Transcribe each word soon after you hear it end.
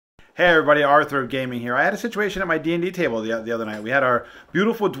Hey everybody, Arthur Gaming here. I had a situation at my D&D table the other night. We had our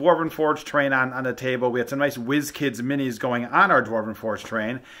beautiful Dwarven Forge train on the table. We had some nice WizKids minis going on our Dwarven Forge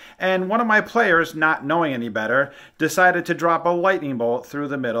train. And one of my players, not knowing any better, decided to drop a lightning bolt through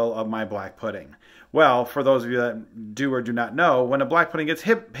the middle of my black pudding. Well, for those of you that do or do not know, when a black pudding gets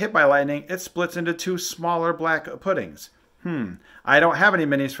hit by lightning, it splits into two smaller black puddings. I don't have any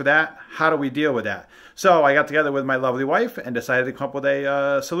minis for that. How do we deal with that? So I got together with my lovely wife and decided to come up with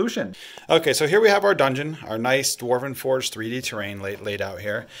a solution. Okay, so here we have our dungeon, our nice Dwarven Forge 3D terrain laid out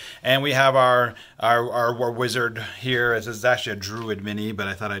here. And we have our wizard here. This is actually a druid mini, but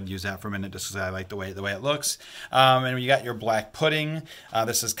I thought I'd use that for a minute just because I like the way it looks. And you got your black pudding.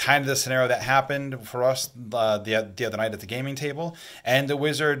 This is kind of the scenario that happened for us the other night at the gaming table. And the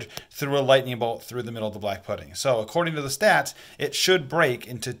wizard threw a lightning bolt through the middle of the black pudding. So according to the stats, it should break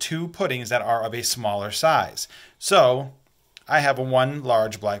into two puddings that are of a smaller size. So I have one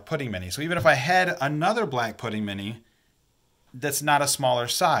large black pudding mini. So even if I had another black pudding mini, that's not a smaller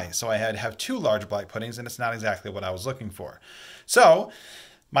size. So I had to have two large black puddings, and it's not exactly what I was looking for. So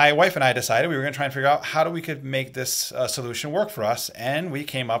my wife and I decided we were going to try and figure out how we could make this solution work for us, and we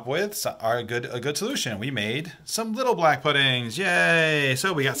came up with a good solution. We made some little black puddings. Yay!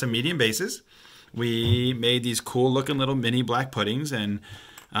 So we got some medium bases. We made these cool looking little mini black puddings, and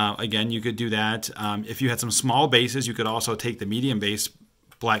again, you could do that. If you had some small bases, you could also take the medium base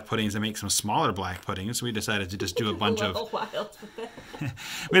black puddings and make some smaller black puddings. So we decided to just do a bunch of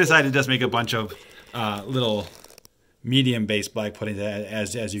we decided to just make a bunch of little medium base black puddings,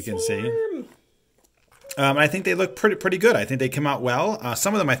 as you can see. I think they look pretty good. I think they come out well.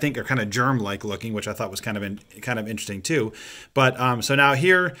 Some of them I think are kind of germ-like looking, which I thought was kind of interesting too. But so now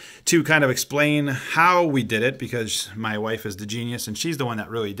here to kind of explain how we did it, because my wife is the genius and she's the one that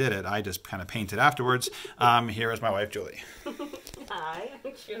really did it. I just kind of painted afterwards. Here is my wife, Julie. Hi,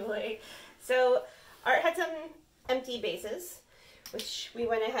 I'm Julie. So Art had some empty bases, which we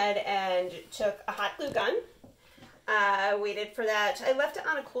went ahead and took a hot glue gun. Waited for that. I left it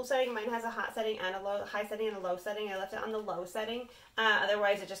on a cool setting. Mine has a hot setting and a high setting and a low setting. I left it on the low setting.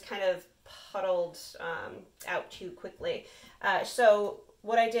 Otherwise, it just kind of puddled out too quickly. So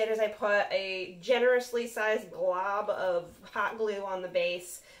what I did is I put a generously sized glob of hot glue on the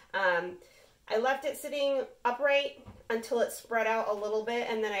base. I left it sitting upright until it spread out a little bit,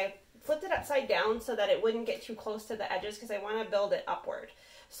 and then I flipped it upside down so that it wouldn't get too close to the edges because I want to build it upward.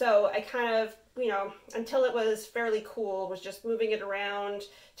 So I kind of, until it was fairly cool, was just moving it around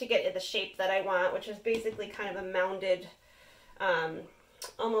to get it the shape that I want, which is basically kind of a mounded,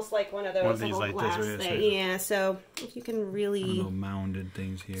 almost like one of those little like glass things. Yeah, so if you can really little mounded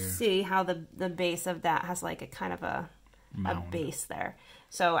things here. See how the base of that has like a kind of a base there.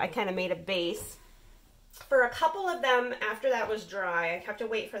 So I kind of made a base. For a couple of them, after that was dry, I have to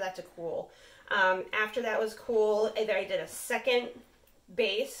wait for that to cool. After that was cool, either I did a second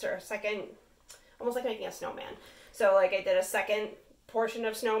base or a second, almost like making a snowman. So like I did a second portion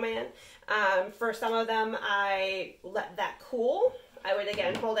of snowman. For some of them, I let that cool. I would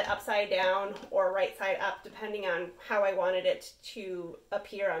again hold it upside down or right side up depending on how I wanted it to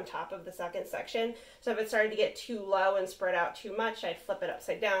appear on top of the second section. So if it started to get too low and spread out too much, I'd flip it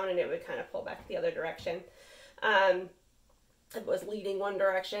upside down and it would kind of pull back the other direction. If it was leading one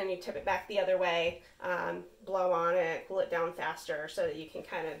direction, you tip it back the other way, blow on it, cool it down faster so that you can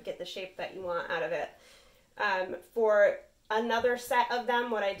kind of get the shape that you want out of it. For another set of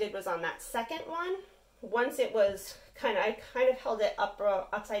them, what I did was on that second one, once it was I kind of held it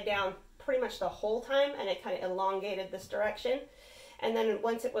upside down pretty much the whole time, and it kind of elongated this direction. And then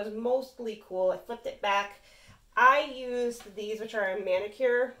once it was mostly cool, I flipped it back. I used these, which are a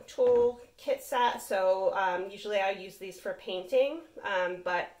manicure tool kit set, so usually I use these for painting,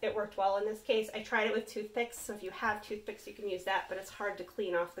 but it worked well in this case. I tried it with toothpicks, so if you have toothpicks you can use that, but it's hard to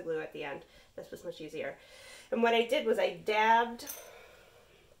clean off the glue at the end. This was much easier. And what I did was I dabbed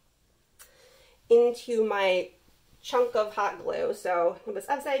into my chunk of hot glue, so it was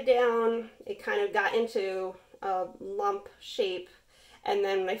upside down, it kind of got into a lump shape, and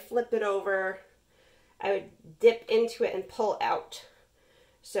then when I flipped it over, I would dip into it and pull out.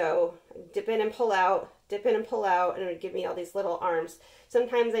 So dip in and pull out, dip in and pull out, and it would give me all these little arms.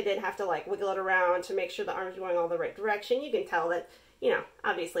 Sometimes I did have to like wiggle it around to make sure the arms were going all the right direction. You can tell that,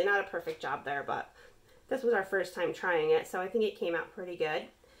 obviously not a perfect job there, but this was our first time trying it, so I think it came out pretty good.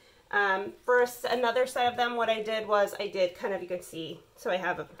 First, another set of them, what I did was I did kind of, you can see, so I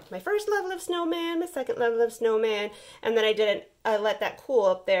have my first level of snowman, my second level of snowman, and then I let that cool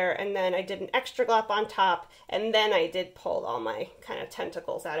up there, and then I did an extra glop on top, and then I did pull all my kind of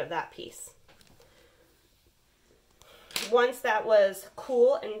tentacles out of that piece. once that was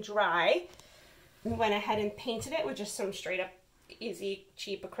cool and dry, we went ahead and painted it with just some straight up easy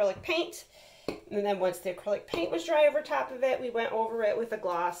cheap acrylic paint. And then once the acrylic paint was dry over top of it, we went over it with a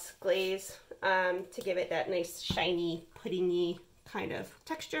gloss glaze to give it that nice shiny puddingy kind of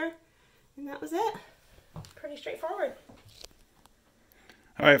texture. And that was it. Pretty straightforward.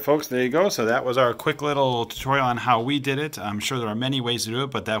 All right, folks, there you go. So that was our quick little tutorial on how we did it. I'm sure there are many ways to do it,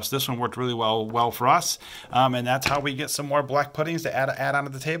 but this one worked really well for us. And that's how we get some more black puddings to add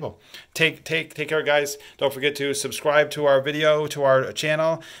onto the table. Take care, guys. Don't forget to subscribe to our video, to our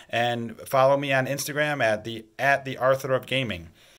channel, and follow me on Instagram at the Arthur of Gaming.